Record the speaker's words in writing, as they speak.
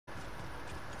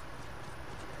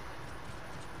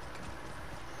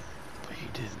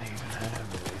didn't even have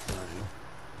anything.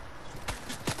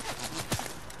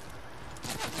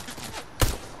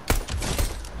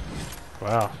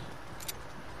 Wow.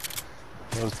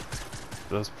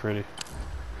 That was pretty.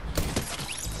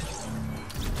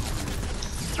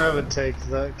 I would take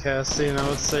that, Cassie, and I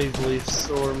would save Leaf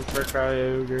Storm for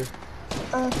Kyogre.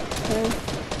 Okay.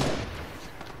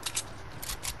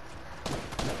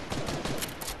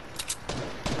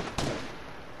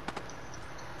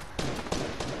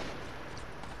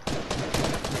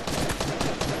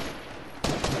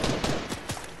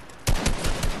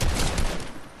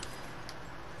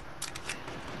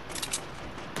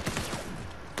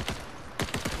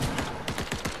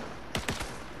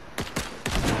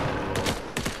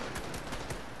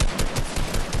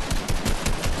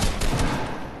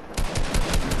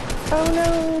 Oh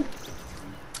no!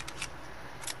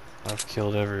 I've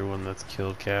killed everyone that's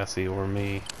killed Cassie or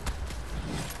me.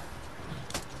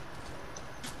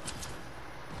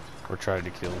 Or tried to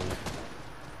kill me.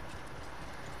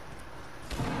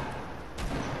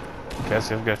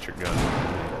 Cassie, I've got your gun.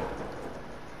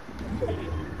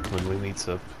 When we meet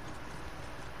up.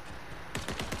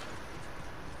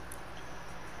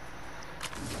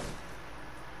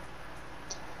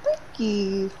 Thank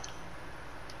you.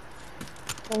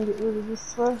 I'll get rid of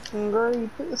this fucking gray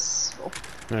pistol.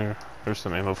 There's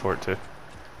some ammo for it too.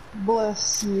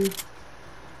 Bless you.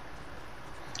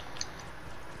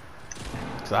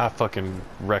 Cause I fucking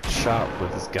wrecked shop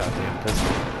with this goddamn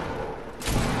pistol.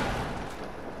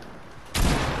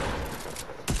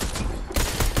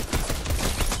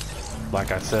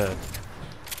 Like I said.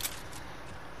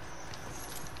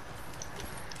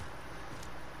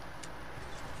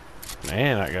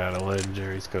 Man, I got a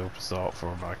legendary scope assault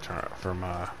for my time.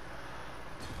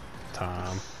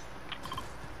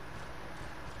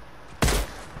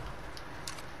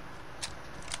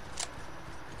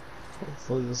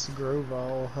 Hopefully this Grovile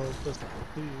will help us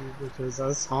too, because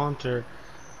this Haunter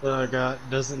that I got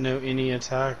doesn't know any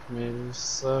attack moves,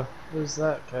 so there's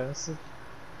that, Cassie.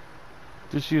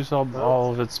 Just use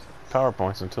all of its power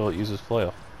points until it uses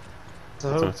flail.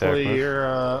 So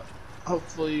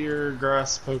hopefully your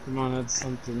grass Pokemon had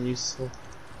something useful.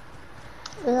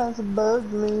 It has a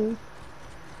bug me.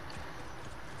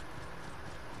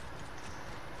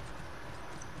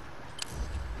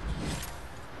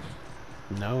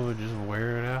 No, just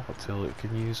wear it out till it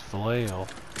can use flail.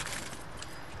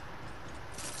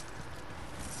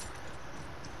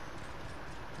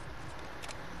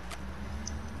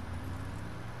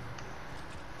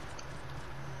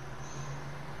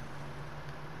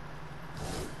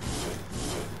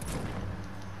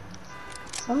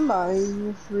 Somebody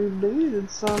just rebooted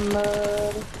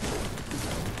somebody.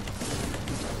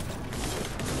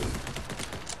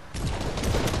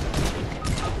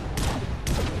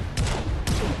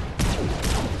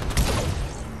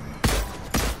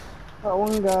 That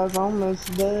one guy's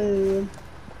almost dead.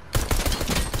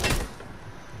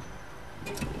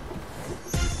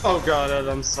 Oh god, Ed,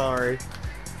 I'm sorry.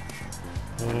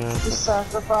 Yeah. Just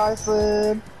sacrifice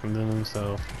it. And then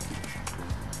himself.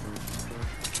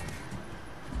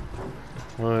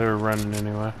 Well, they were running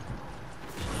anyway.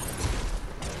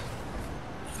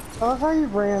 I love how you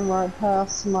ran right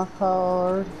past my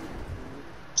car.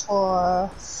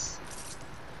 Twice.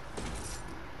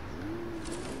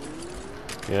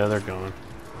 Yeah, they're going.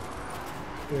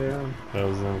 Yeah. That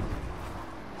was them.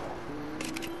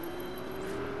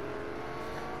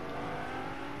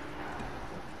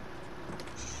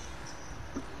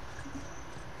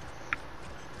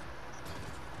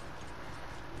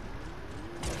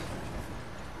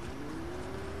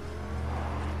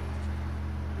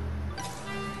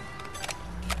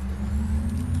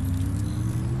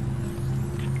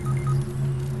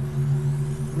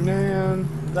 Man,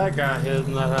 that guy hid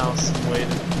in that house and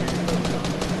waited for me to come down.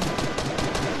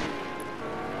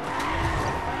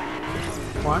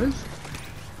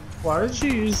 Why did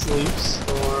you use Leaf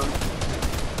Storm?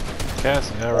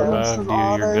 Cassie, I revived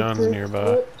you. Your gun's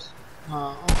nearby.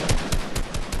 Oh.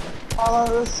 I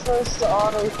was supposed to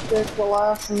auto pick the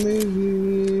last move you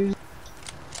used,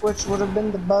 which would have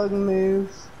been the bug move.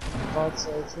 I thought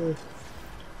so too.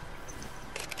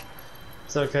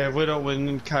 It's okay, if we don't win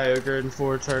in Kyogre in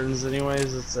 4 turns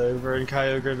anyways, it's over, and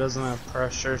Kyogre doesn't have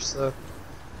pressure, so...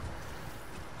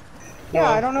 Yeah,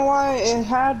 Well, I don't know why it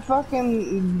had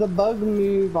fucking the bug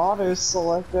move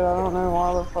auto-selected. I don't know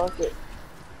why the fuck it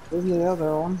was the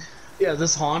other one. yeah,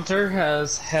 this Haunter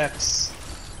has Hex,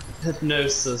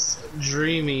 Hypnosis,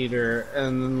 Dream Eater,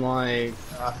 and then like,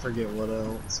 I forget what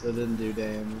else, but it didn't do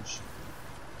damage.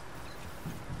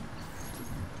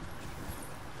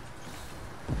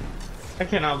 I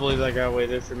cannot believe that guy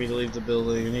waited for me to leave the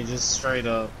building and he just straight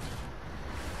up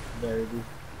baby.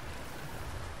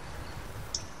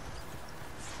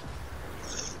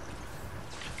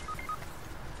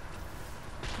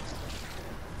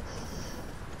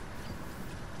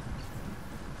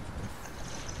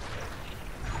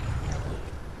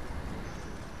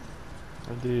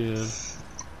 I did.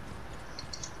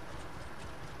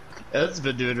 Ed's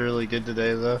been doing really good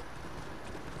today, though.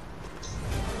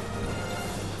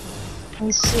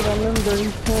 And shit on them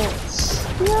dirty pants.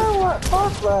 You know what?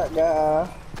 Fuck that guy.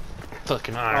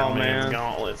 Fucking Iron Oh, Man's man.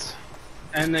 gauntlets.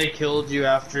 And they killed you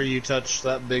after you touched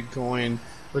that big coin,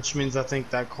 which means I think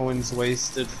that coin's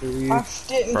wasted for you. I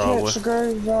didn't Probably. catch the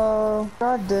grave though.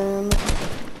 God damn it.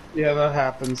 Yeah, that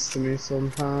happens to me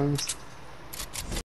sometimes.